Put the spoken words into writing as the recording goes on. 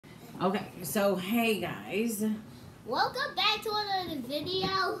Okay, so hey guys. Welcome back to another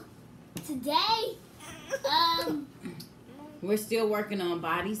video. Today, we're still working on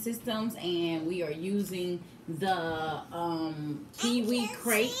body systems and we are using the kiwi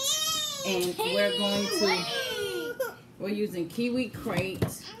crate, and we're using kiwi crate,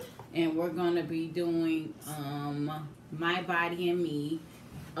 and we're going to be doing my body and me.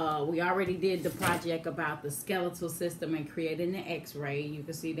 We already did the project about the skeletal system and creating the x-ray. You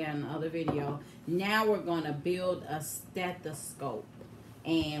can see that in the other video. Now we're going to build a stethoscope,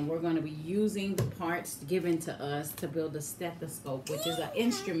 and we're going to be using the parts given to us to build a stethoscope, which is an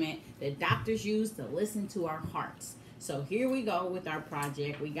instrument that doctors use to listen to our hearts. So here we go with our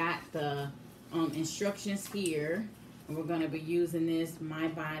project. We got the instructions here. We're going to be using this, my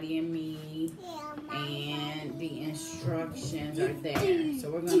body and me, and the instructions are there. So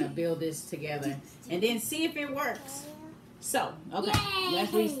we're going to build this together and then see if it works. So, okay,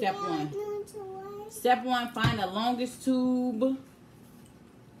 let's read step one. Step one, find the longest tube.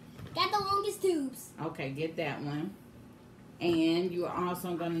 Got the longest tubes. Okay, get that one. And you're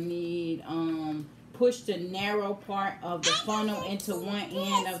also going to need, push the narrow part of the funnel into one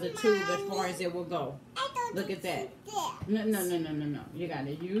end of the tube as far as it will go. Look at that. No. You got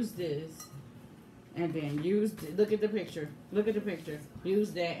to use this. And then look at the picture. Look at the picture.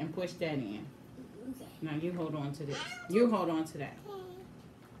 Use that and push that in. Okay. Now you hold on to this. You hold on to that.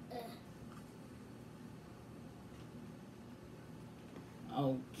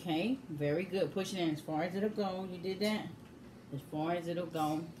 Okay. Very good. Push it in as far as it'll go. You did that? As far as it'll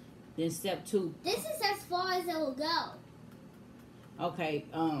go. Then step two. This is as far as it will go. Okay.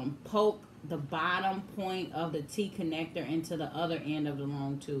 Poke the bottom point of the T connector into the other end of the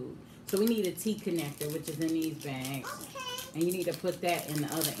long tube. So we need a T connector, which is in these bags. Okay. And you need to put that in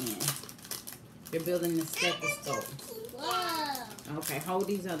the other end. You're building the stethoscope. Whoa. Okay, hold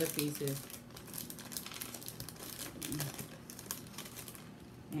these other pieces.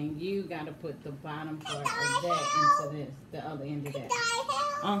 And you got to put the bottom part of that into this, the other end of that.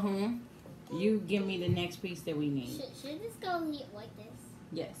 Uh-huh. You give me the next piece that we need. Should this go here like this?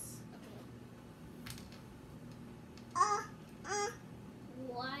 Yes.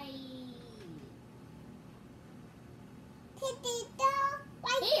 Why?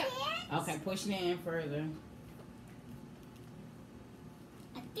 Here. Okay, push it in further.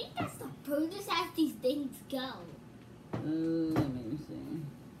 I think that's the furthest as these things go. Let me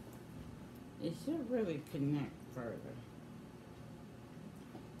see. It should really connect further.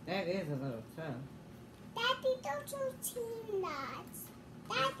 That is a little tough. Daddy, don't you cheat nuts.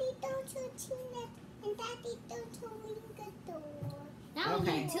 Daddy, don't you cheat nuts. And Daddy, don't you ring the door. Now we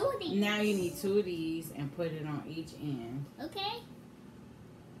need two of these. Now you need two of these and put it on each end. Okay.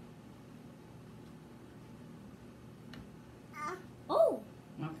 Oh.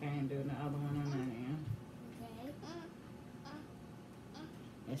 Okay, and do the other one on that end. Okay.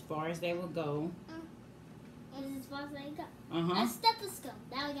 As far as they will go. This is as far as they go. Uh-huh. A stethoscope.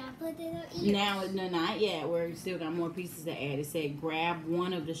 Now we gotta put it on ear. Now, no, not yet. We're still got more pieces to add. It said grab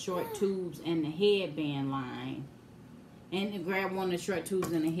one of the short tubes and the headband line. And grab one of the short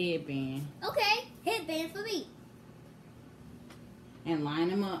tubes and the headband. Okay. Headband for me. And line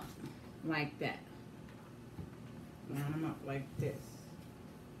them up like that. Line them up like this.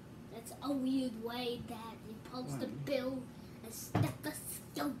 That's a weird way that you're supposed to build a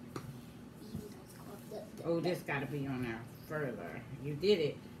stethoscope. Oh, this got to be on there further. You did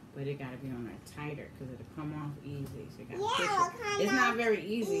it, but it got to be on there tighter because it'll come off easy. So you got to push it. It's not very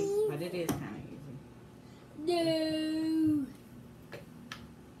easy, but it is kind of easy. No.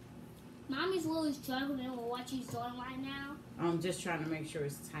 Mommy's really struggling with what she's doing right now. I'm just trying to make sure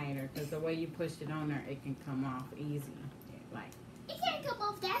it's tighter because the way you push it on there, it can come off easy. Like. It can't come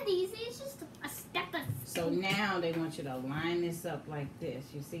off that easy. It's just a stethoscope. So now they want you to line this up like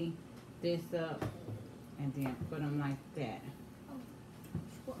this. You see? This up. And then put them like that.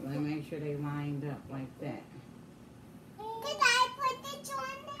 Let me make sure they lined up like that. Did I put the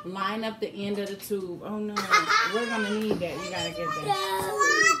joint? Line up the end of the tube. Oh no, we're gonna need that. You gotta get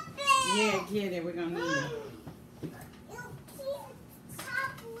that. Yeah, get it. We're gonna need it.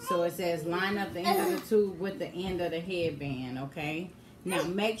 So it says line up the end of the tube with the end of the headband. Okay. Now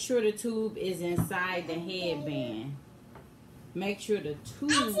make sure the tube is inside the headband. Make sure the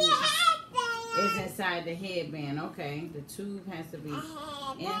tube is inside the headband. Okay, the tube has to be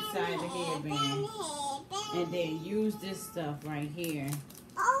inside the headband. And then use this stuff right here.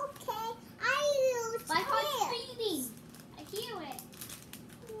 Okay, I use my heart's beating. I hear it.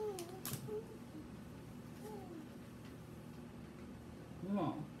 Come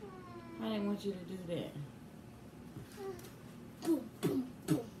on. I didn't want you to do that. Boom, boom,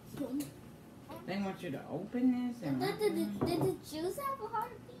 boom, boom. want you to open this and Did the juice have a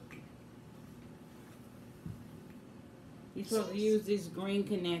heartbeat? you're supposed to use this green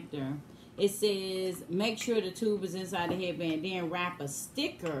connector. It says make sure the tube is inside the headband, then wrap a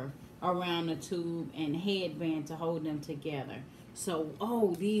sticker around the tube and headband to hold them together. So,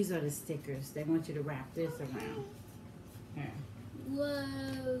 oh, these are the stickers. They want you to wrap this around. Here.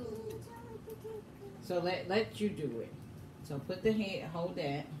 Whoa. So let you do it. So put the head, hold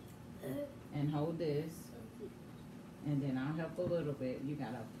that, and hold this. And then I'll help a little bit. You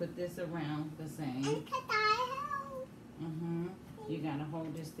gotta put this around the same. And could I help? You gotta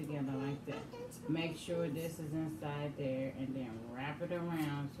hold this together like that. Make sure this is inside there, and then wrap it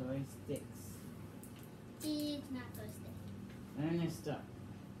around so it sticks. It's not gonna stick. And it's stuck.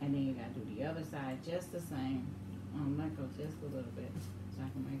 And then you gotta do the other side just the same. Let go just a little bit so I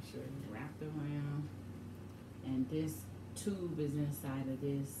can make sure it's wrapped around. And this tube is inside of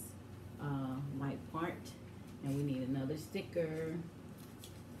this white part. And we need another sticker.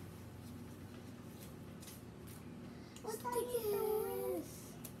 What are you doing?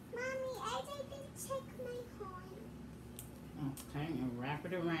 Mommy, I didn't check my horn. Okay, and wrap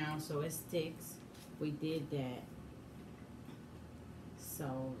it around so it sticks. We did that.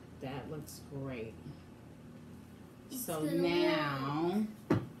 So that looks great. So now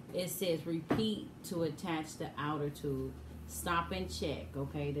it says repeat to attach the outer tube. Stop and check,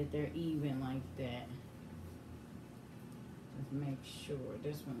 okay, that they're even like that. Let's make sure.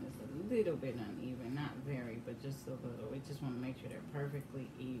 This one is a little bit uneven, not very, but just a little. We just want to make sure they're perfectly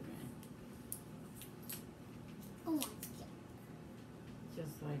even. Oh my god.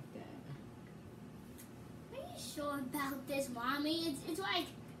 Just like that. Are you sure about this, Mommy? It's like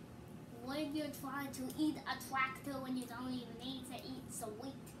when you're trying to eat a tractor when you don't even need to eat some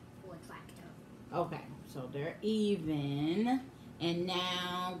wheat for a tractor. Okay, so they're even. And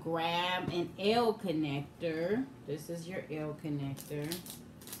now grab an L connector. This is your L connector.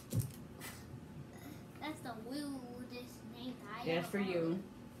 That's the weirdest name I That's for you.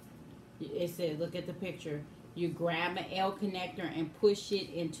 It says, look at the picture. You grab an L connector and push it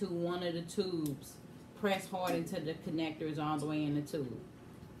into one of the tubes. Press hard until the connector is all the way in the tube.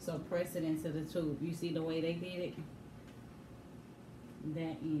 So press it into the tube. You see the way they did it?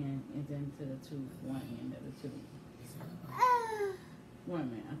 That end is into the tube, one end of the tube. Wait a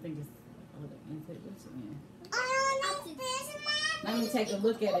minute, I think it's the other end. What's the end? I don't know this, Mommy. Let me take a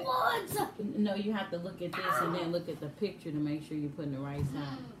look at it. No, you have to look at this and then look at the picture to make sure you're putting the right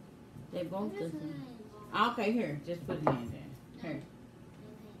side. They both the same. Okay, here, just put it in there. Here.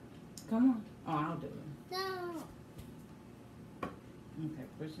 Come on. Oh, I'll do it. No. Okay,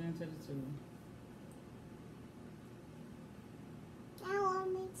 push it into the tube. I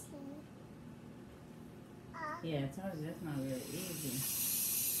want me to. Yeah, I told you that's not really easy.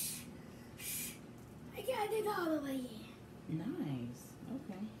 I got it all the way in. Nice.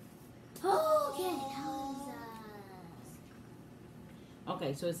 Okay. Okay, that was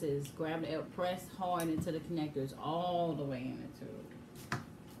Okay, so it says grab the L, press hard until the connectors all the way in the tube.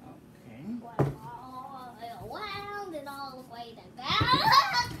 Okay. all around and all the way to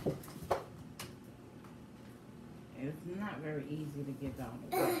back. It's not very easy to get all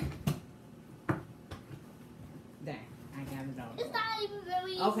the way. There, I got it all the It's way. not even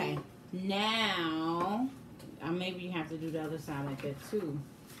very easy. Okay, now, maybe you have to do the other side like that too.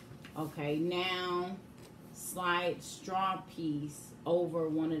 Okay, now slide straw piece over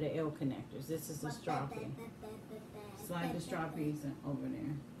one of the L connectors. This is the straw piece. Slide the straw piece over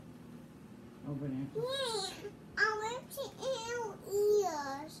there. Over there. Yeah, I want to eat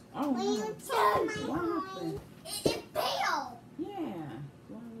ears. Oh, When you no. take my What horn. happened? It fell. Yeah.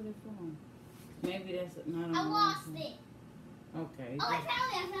 Why would it fall? Maybe that's not on I the lost right it. side. Okay. Oh,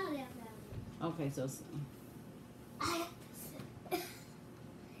 I found it. Okay, so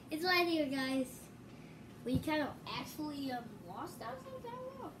It's right here, guys. We kind of actually lost that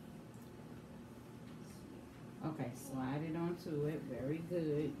something. okay, slide it onto it. Very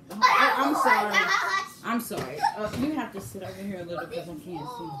good. Oh, Oh I'm sorry. my I'm sorry. You have to sit over here a little because I can't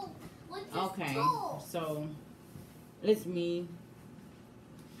see. What is Okay, full? so it's me.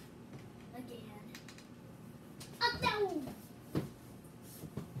 Again. Up down.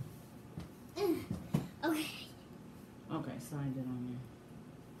 Okay. Okay, slide it on there.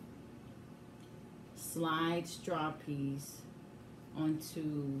 Slide straw piece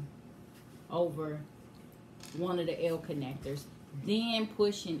over one of the L connectors. Then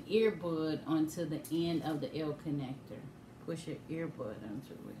push an earbud onto the end of the L connector. Push your earbud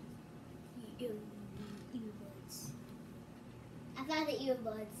onto it. Earbuds. I got the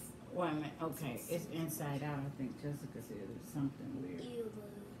earbuds. Wait a minute. Okay, it's inside out. I think Jessica said it's something weird.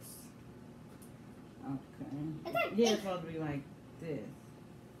 Earbuds. It's like Yeah, it's supposed to be like this.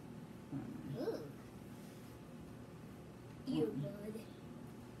 Ooh. Earbud.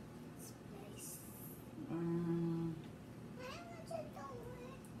 It's nice.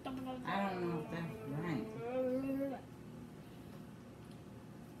 I don't know if that's right.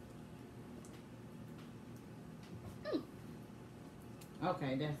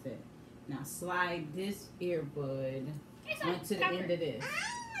 Okay, that's it. Now slide this earbud onto the end of this.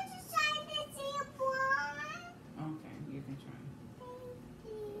 Okay, you can try.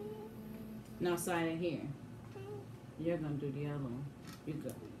 Now slide it here. You're gonna do the other one. You go.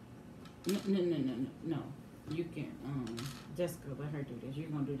 No. You can Jessica, let her do this. You're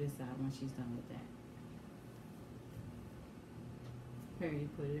gonna do this side when she's done with that. Here, you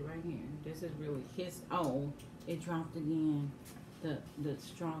put it right here. This is really his. Oh, it dropped again. The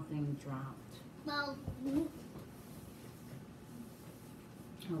straw thing dropped. Well,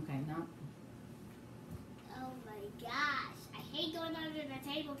 Okay, now. oh my gosh. I hate going under the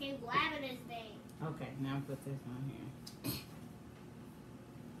table, keep grabbing this thing. Okay, now put this on here.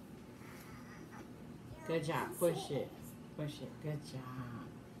 Good job. Push it. Push it. Good job.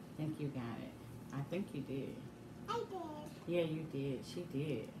 I think you got it. I think you did. I did. Yeah, you did. She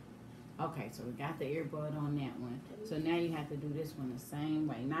did. Okay, so we got the earbud on that one. So now you have to do this one the same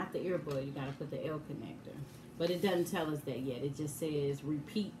way. Not the earbud. You got to put the L connector. But it doesn't tell us that yet. It just says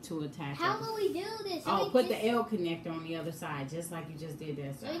repeat to attach. How will we do this? Oh, put the L connector on the other side, just like you just did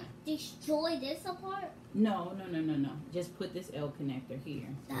that So side. we destroy this apart? No. Just put this L connector here.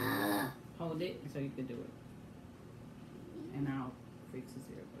 Hold it so you can do it. And I'll fix this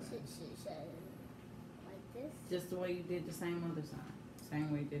earbud. Like this? Just the way you did the same other side.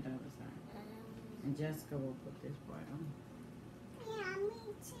 Same way you did the other side. And Jessica will put this part on. Yeah,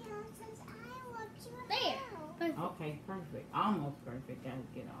 me too, since I want you There. Perfect. Okay, perfect. Almost perfect. Gotta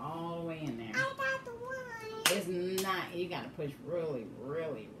get it all the way in there. I got the one. It's not, you gotta push really,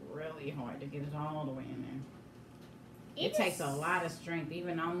 really, really hard to get it all the way in there. It takes a lot of strength,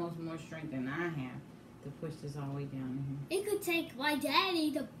 even almost more strength than I have, to push this all the way down in here. It could take my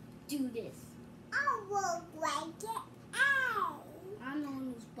daddy to do this. I will like it. I'm the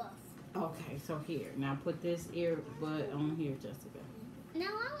one who's buff. Okay, so here. Now put this earbud on here, Jessica. No,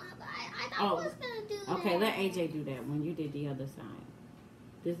 I thought I was going to do that. Okay, let AJ do that when you did the other side.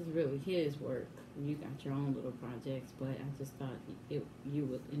 This is really his work. You got your own little projects, but I just thought you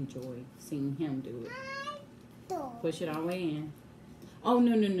would enjoy seeing him do it. Push it all the way in. Oh,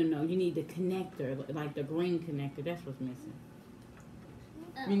 no. You need the connector, like the green connector. That's what's missing.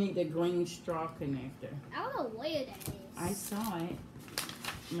 You need the green straw connector. I don't know where that is. I saw it.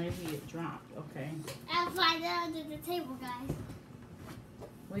 Maybe it dropped. Okay. I'll find it under the table, guys.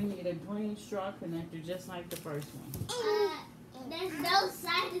 We need a green straw connector just like the first one. There's no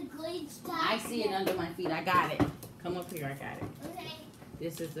sign of green stuff. I see it under my feet. I got it. Come up here. I got it. Okay.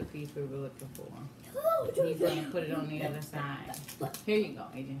 This is the piece we were looking for. He's going to put it on the other side. Here you go,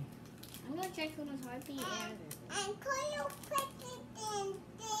 AJ. I'm going to check on his heartbeat. And could you put it in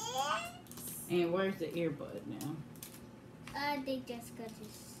this? And where's the earbud now? I think Jessica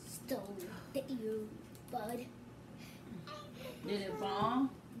just stole the earbud. Did it fall?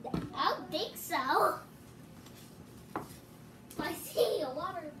 I don't think so. I see a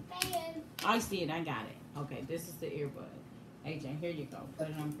water fan. I see it. I got it. Okay, this is the earbud. AJ, here you go. Put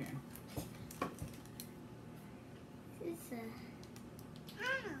it on here. It's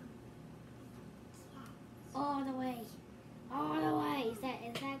all the way. All the way. Is that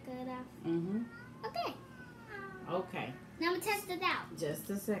good enough? Mm-hmm. Okay. Okay. Now we test it out. Just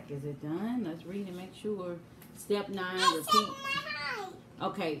a sec. Is it done? Let's read and make sure. Step 9, I repeat. said my height.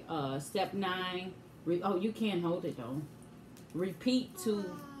 Okay, step 9. Oh, you can't hold it though. Repeat to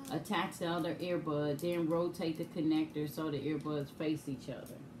attach the other earbud, then rotate the connector so the earbuds face each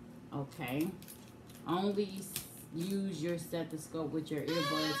other. Okay. Only use your stethoscope with your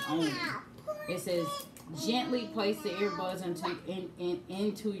earbuds only. It says gently place the earbuds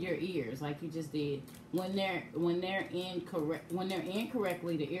into your ears, like you just did. When they're in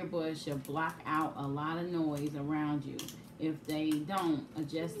correctly, the earbuds should block out a lot of noise around you. If they don't,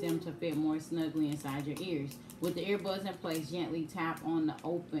 adjust them to fit more snugly inside your ears. With the earbuds in place, gently tap on the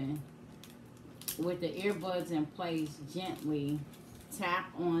open. With the earbuds in place, gently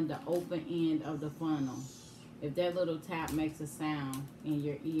tap on the open end of the funnel. If that little tap makes a sound in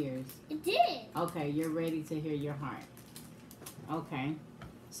your ears. It did. Okay, you're ready to hear your heart. Okay.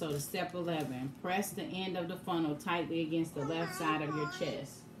 So the step 11, press the end of the funnel tightly against the left side of your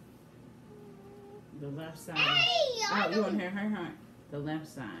chest. The left side. Hey, Oh, you want to hear her heart? The left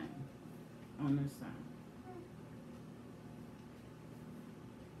side. On this side.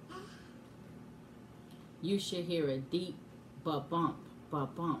 you should hear a deep ba-bump,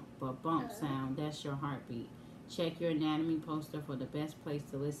 ba-bump, ba-bump sound. That's your heartbeat. Check your anatomy poster for the best place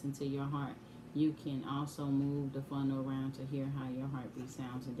to listen to your heart. You can also move the funnel around to hear how your heartbeat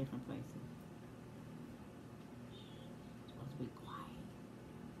sounds in different places. It's supposed to be quiet.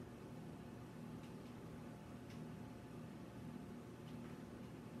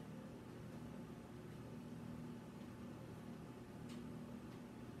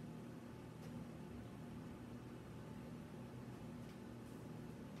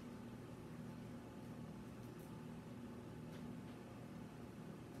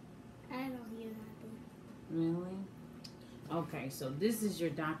 I don't hear nothing. Really? Okay, so this is your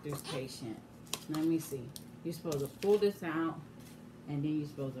doctor's patient. Let me see. You're supposed to pull this out, and then you're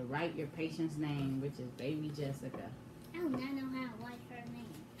supposed to write your patient's name, which is Baby Jessica. I do not know how to write her name.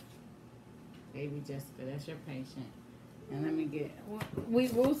 Baby Jessica, that's your patient. And let me get, we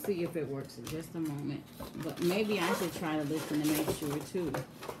will see if it works in just a moment. But maybe I should try to listen to make sure too.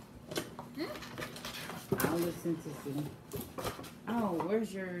 Huh? I'll listen to see. Oh,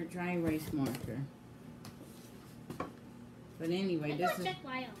 where's your dry erase marker? But anyway, this is, check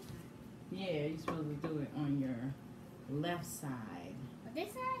my own. yeah, you're supposed to do it on your left side. On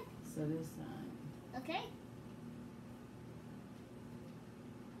this side? So this side. Okay.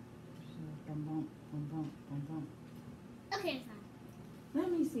 Bum, bum, bum, bum, bum, bum. Okay, fine.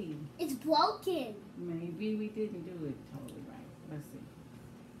 Let me see. It's broken. Maybe we didn't do it totally right. Let's see.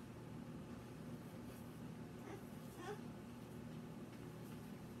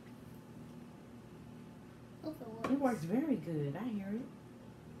 Hope It works very good. I hear it.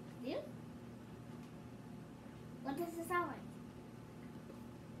 Yeah? What does it sound like?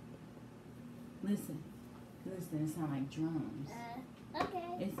 Listen. Listen, it sounds like drums.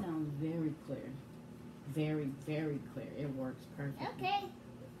 Okay. It sounds very clear. Very, very clear. It works perfectly. Okay.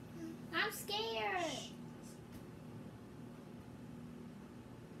 I'm scared.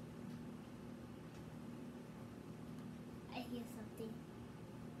 I hear something.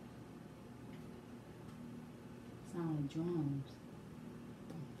 Sound like drums.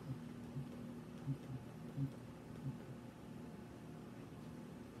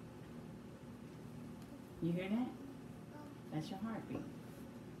 You hear that? That's your heartbeat.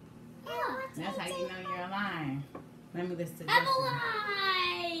 Yeah. That's how you know you're alive. Let me listen to I'm this one.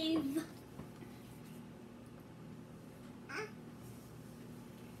 alive.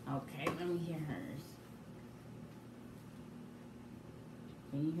 Okay, let me hear hers.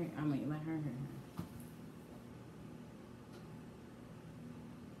 Can you hear? I mean, let her hear her.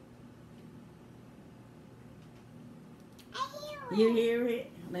 I hear it. You hear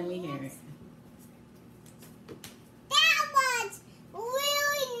it? Let me hear it. That was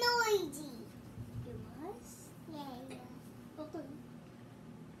really noisy. It was? Yeah. Okay.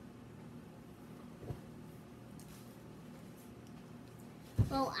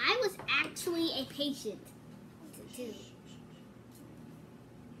 Well, I was actually a patient too.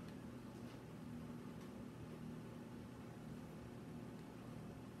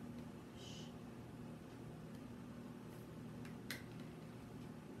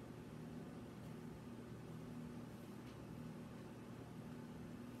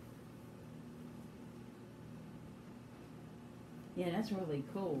 Yeah, that's really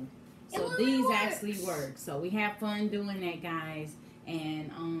cool. It So really these works. actually work. So we have fun doing that, guys.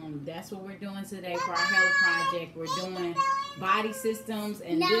 And that's what we're doing today for our health project. We're doing body systems,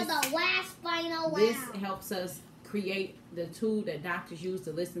 and Now this the last final this round. helps us create the tool that doctors use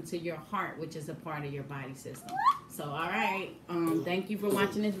to listen to your heart, which is a part of your body system. So all right, thank you for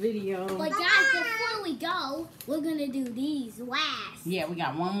watching this video. But guys, before we go, we're gonna do these last. Yeah, we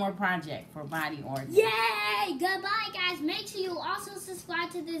got one more project for body organs. Yay! Goodbye, guys. Make sure you also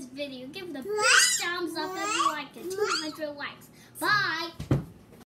subscribe to this video. Give it a big thumbs up if you like it. 200 likes. Bye.